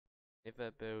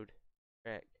Never build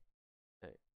track. No.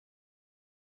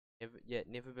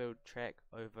 Never build track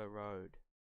over road.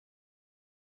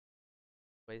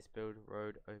 Always build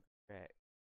road over track.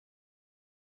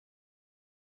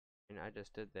 And I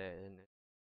just did that, and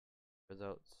the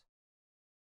results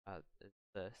is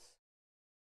this.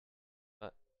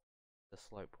 But the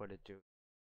slope would it do?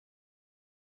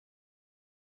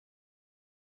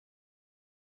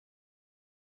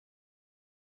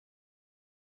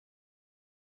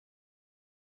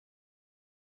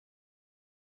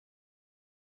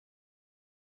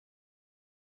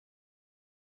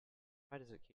 Why does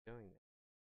it keep doing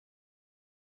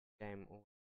that? Game or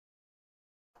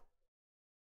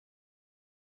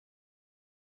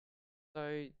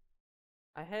so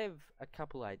I have a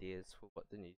couple ideas for what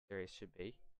the new series should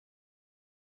be,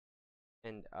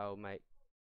 and I'll make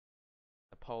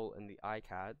a poll in the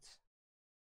iCards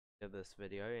of this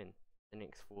video and the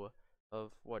next 4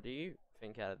 of what do you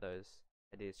think out of those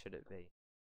ideas should it be.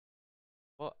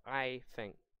 What I'm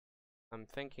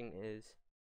thinking is,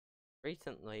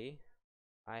 recently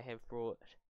I have brought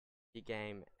the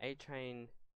game A-Train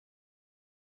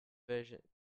version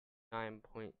 9.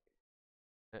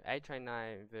 A-Train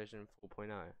 9 version 4.0.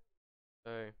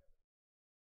 So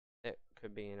that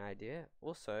could be an idea.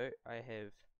 Also, I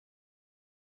have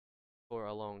for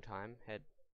a long time had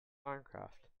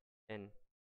Minecraft, and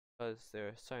because there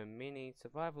are so many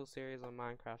survival series on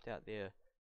Minecraft out there,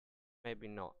 maybe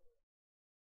not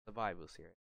survival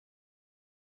series.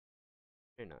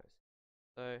 Who knows?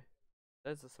 So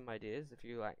those are some ideas. If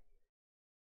you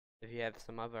have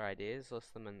some other ideas,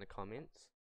 list them in the comments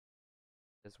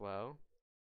as well.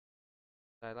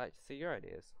 So I'd like to see your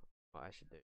ideas. What I should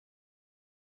do.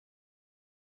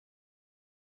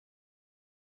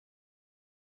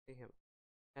 Yeah,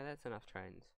 that's enough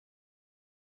trains.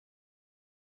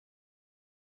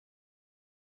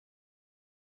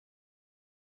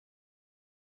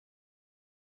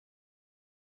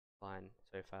 Fine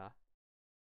so far.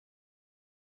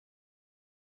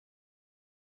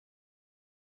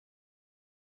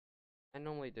 I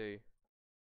normally do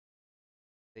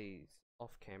these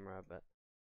off camera, but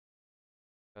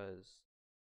because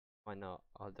why not?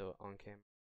 I'll do it on camera.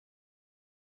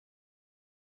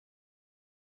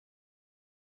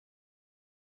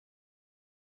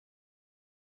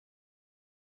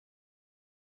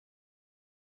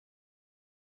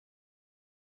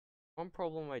 One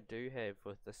problem I do have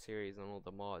with the series and all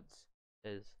the mods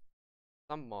is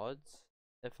some mods,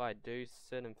 if I do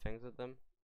certain things with them,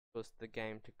 cause the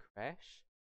game to crash.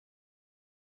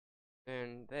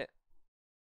 And that,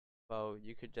 well,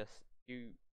 you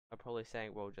are probably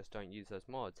saying, well, just don't use those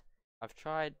mods. I've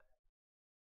tried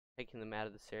taking them out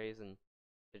of the series, and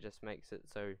it just makes it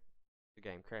so the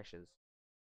game crashes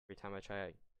every time I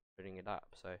try putting it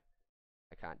up, so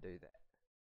I can't do that.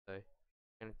 So I'm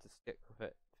gonna have to stick with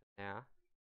it for now.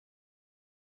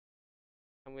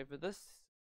 However, this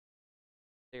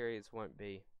series won't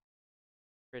be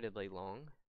incredibly long.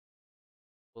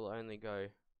 We'll only go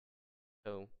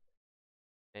till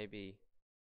maybe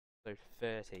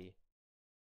 30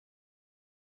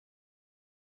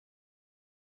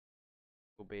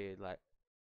 will be like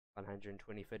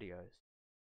 120 videos.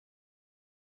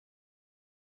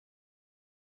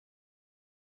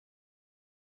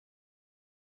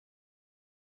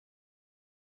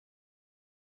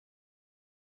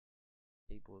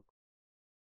 People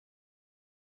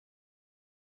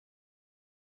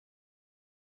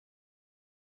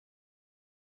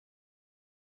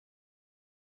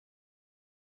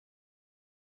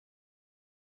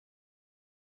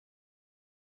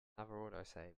another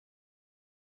autosave.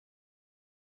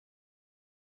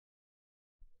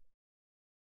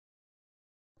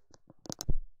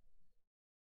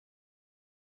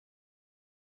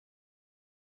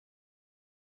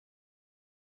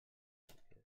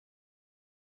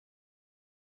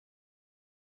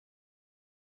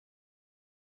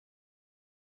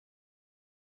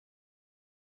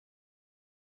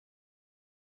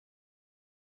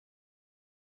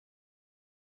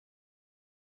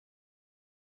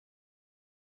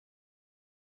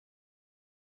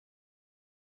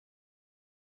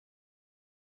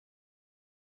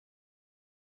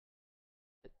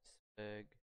 Pittsburgh.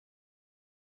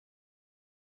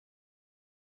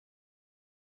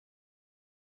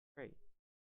 Great.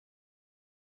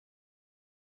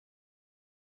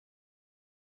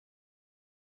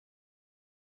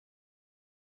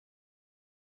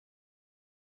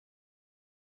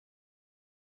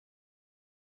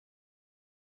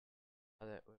 Oh,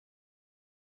 that would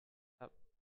up.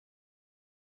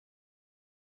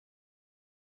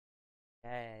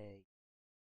 Yay.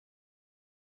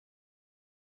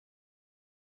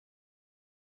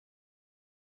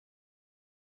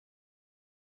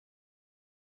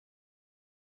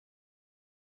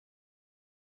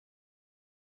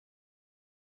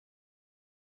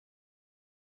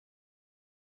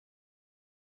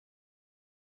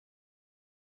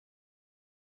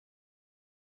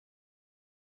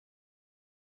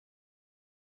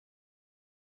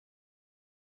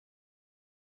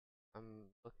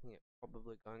 I'm looking at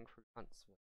probably going through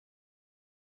Huntsville.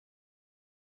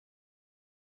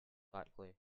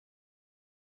 Likely.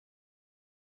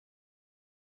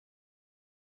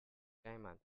 Okay,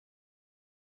 man.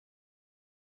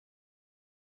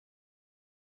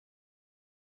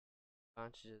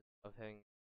 Advantages of having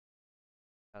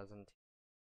 1000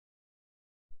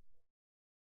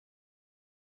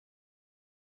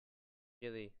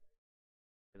 really,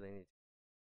 really need to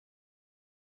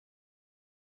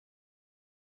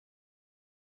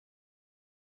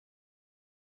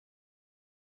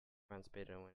run speed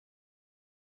and win.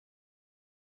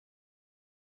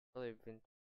 Probably been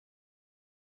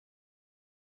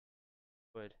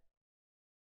good.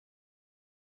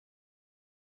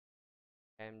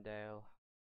 Amdale,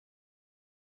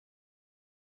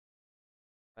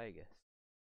 Vegas.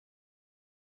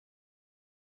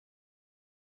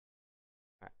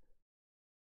 Alright,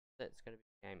 that's gonna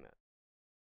be game mode.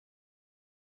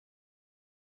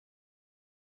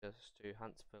 Just do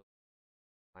Huntsville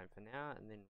line for now,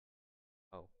 and then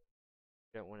oh,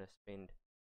 you don't want to spend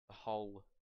the whole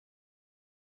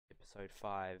episode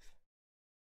 5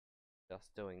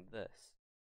 just doing this,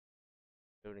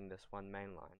 building this one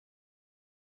main line.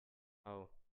 Oh,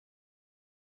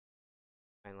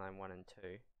 main line 1 and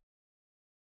 2.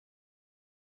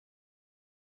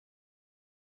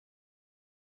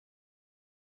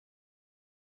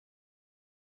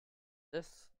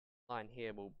 This line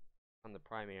here will on the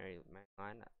primary main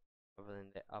line, other than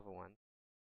the other one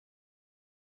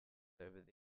over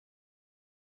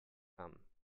the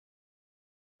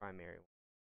primary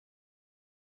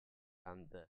one,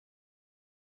 the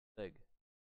big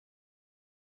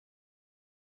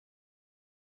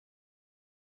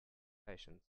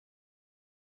patients.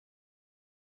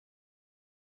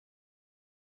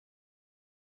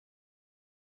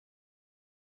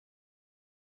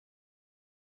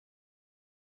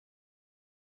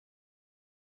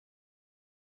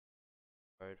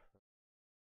 Road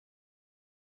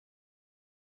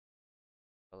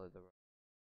follow the road.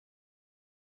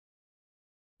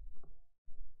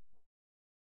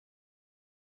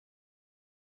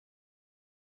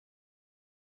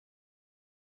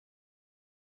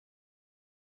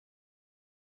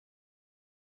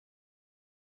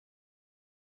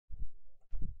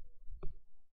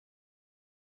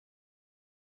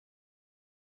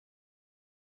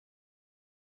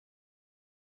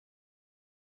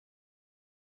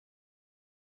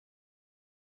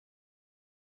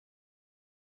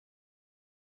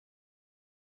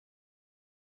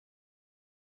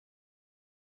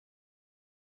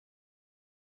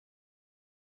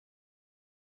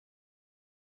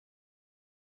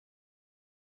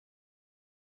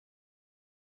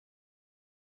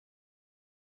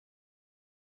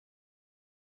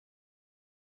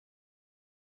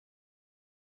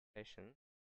 Patient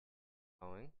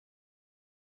going.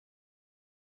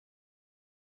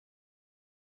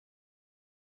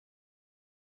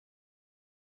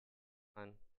 On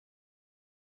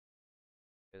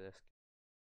to this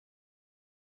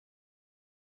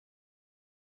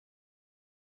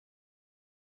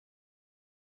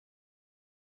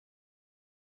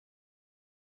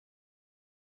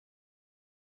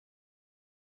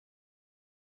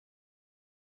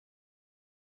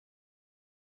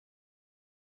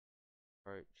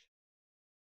approach.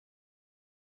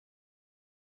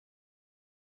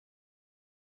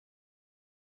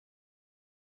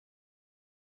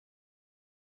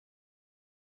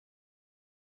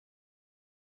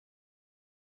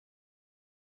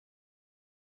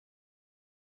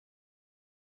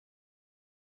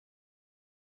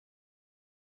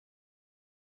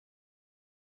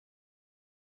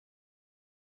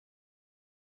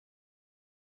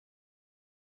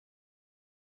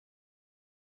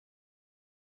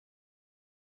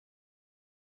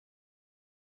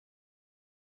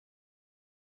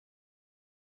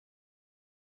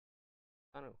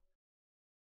 Tunnel.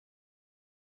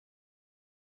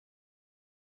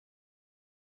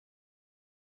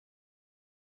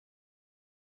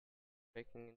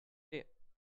 Breaking it.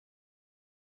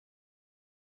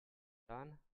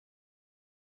 Done.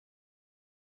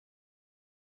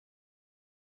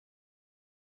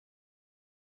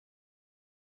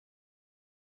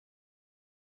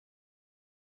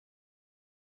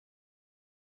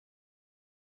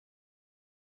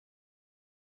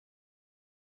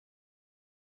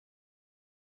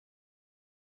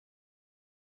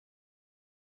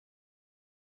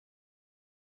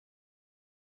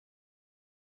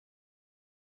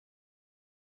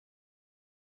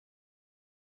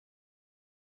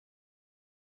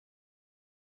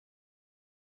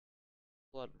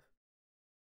 Blood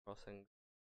crossing.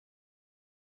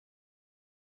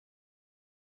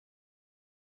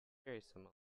 very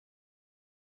similar,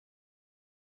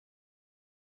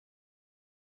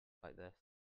 like this.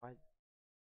 Why